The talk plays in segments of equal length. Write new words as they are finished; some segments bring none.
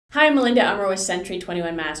Hi, I'm Melinda Elmer with Century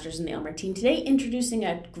 21 Masters in the Elmer Team. Today, introducing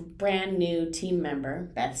a brand new team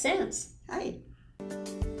member, Beth Sands. Hi.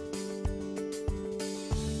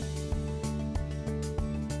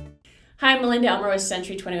 Hi, I'm Melinda Elmer with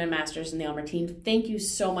Century 21 Masters in the Elmer Team. Thank you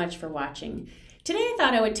so much for watching. Today, I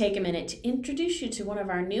thought I would take a minute to introduce you to one of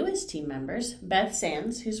our newest team members, Beth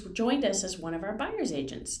Sands, who's joined us as one of our buyer's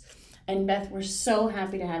agents. And Beth, we're so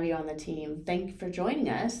happy to have you on the team. Thank you for joining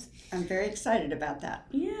us. I'm very excited about that.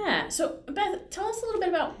 Yeah. So, Beth, tell us a little bit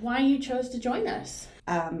about why you chose to join us.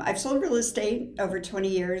 I've sold real estate over 20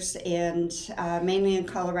 years and mainly in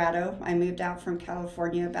Colorado. I moved out from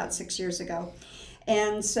California about 6 years ago.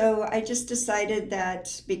 And so I just decided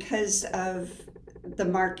that because of the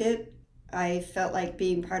market, I felt like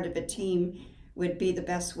being part of a team would be the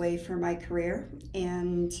best way for my career.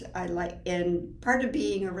 And part of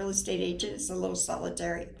being a real estate agent is a little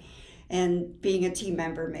solitary. And being a team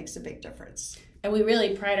member makes a big difference. And we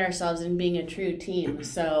really pride ourselves in being a true team.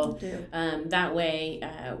 So that way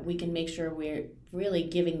we can make sure we're really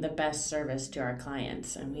giving the best service to our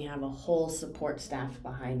clients. And we have a whole support staff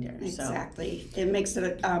behind her. Exactly. It makes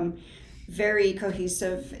it very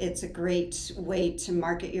cohesive. It's a great way to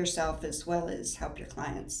market yourself as well as help your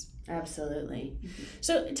clients. Absolutely.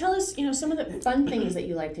 So tell us, some of the fun things that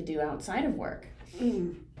you like to do outside of work.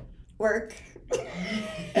 Work.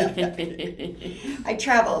 I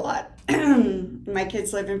travel a lot. My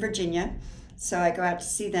kids live in Virginia, so I go out to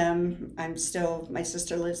see them. My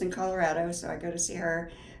sister lives in Colorado, so I go to see her.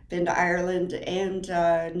 Been to Ireland and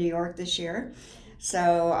New York this year.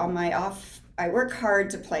 So on my off, I work hard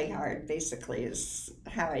to play hard, basically, is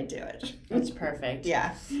how I do it. That's perfect.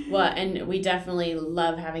 Yeah. Well, and we definitely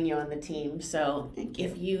love having you on the team. So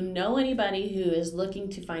if you know anybody who is looking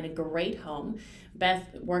to find a great home,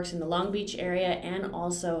 Beth works in the Long Beach area and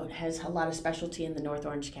also has a lot of specialty in the North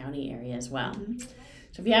Orange County area as well.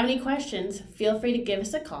 So if you have any questions, feel free to give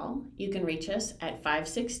us a call. You can reach us at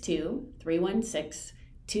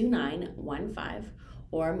 562-316-2915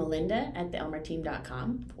 or Melinda at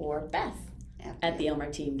theelmerteam.com or Beth at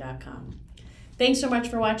theelmerteam.com. Thanks so much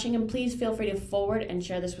for watching, and please feel free to forward and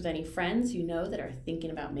share this with any friends you know that are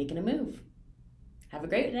thinking about making a move. Have a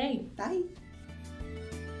great day. Bye.